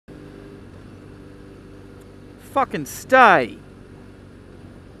Fucking stay.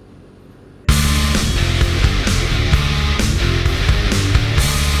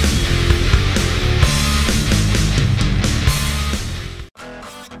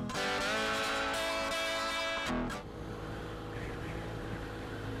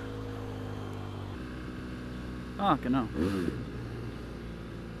 Fucking hell.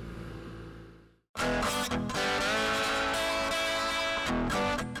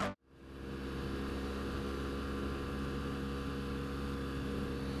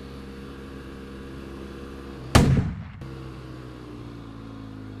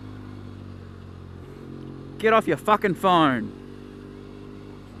 Get off your fucking phone.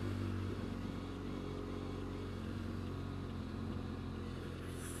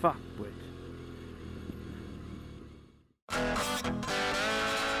 Fuck with.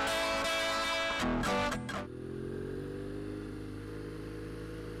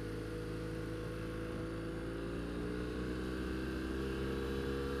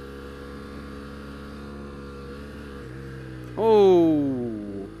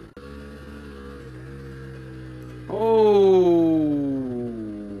 Oh. Oh.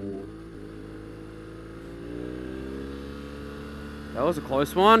 That was a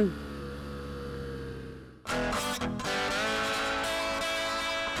close one.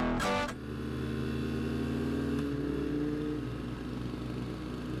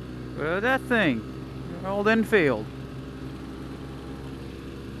 That thing, old Enfield.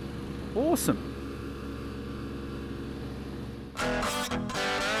 Awesome.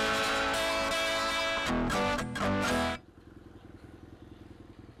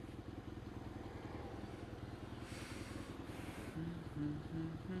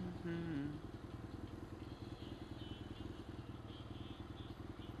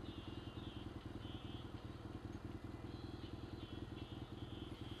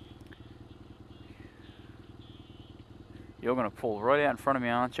 You're going to pull right out in front of me,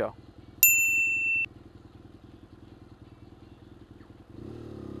 aren't you?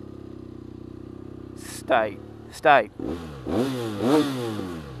 Stay. Stay.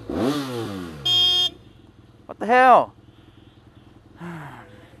 What the hell?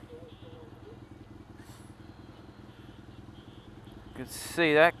 Could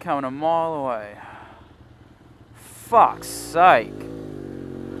see that coming a mile away. Fuck's sake.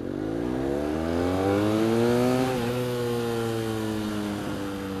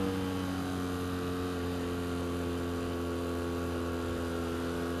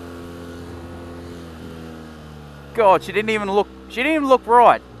 God, she didn't even look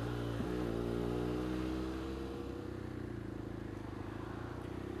right.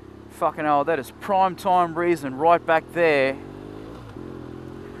 Fucking hell, that is prime time reason right back there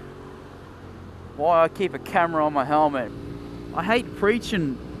why I keep a camera on my helmet. I hate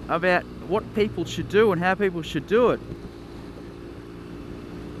preaching about what people should do and how people should do it.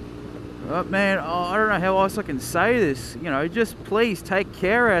 Man, I don't know how else I can say this. You know, just please take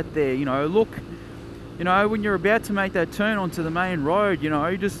care out there. You know, look. You know, when you're about to make that turn onto the main road, you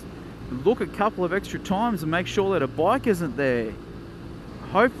know, just look a couple of extra times and make sure that a bike isn't there.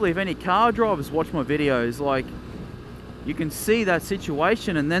 Hopefully, if any car drivers watch my videos, like, you can see that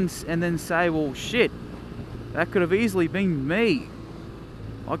situation and then say, well, shit, that could have easily been me.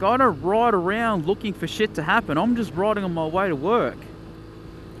 Like, I don't ride around looking for shit to happen. I'm just riding on my way to work.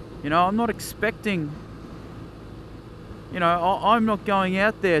 You know, I'm not expecting... You know, I'm not going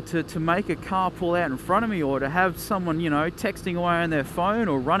out there to make a car pull out in front of me or to have someone, you know, texting away on their phone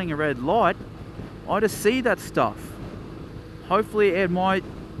or running a red light. I just see that stuff. Hopefully it might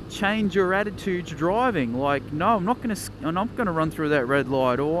change your attitude to driving. Like, no, I'm not gonna run through that red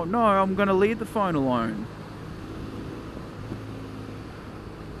light, or no, I'm gonna leave the phone alone.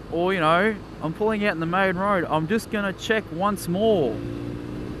 Or, you know, I'm pulling out in the main road, I'm just gonna check once more.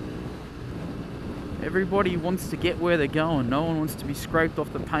 Everybody wants to get where they're going. No one wants to be scraped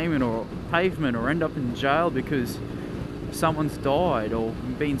off the pavement or end up in jail because someone's died or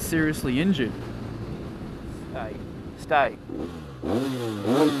been seriously injured. Stay. Stay.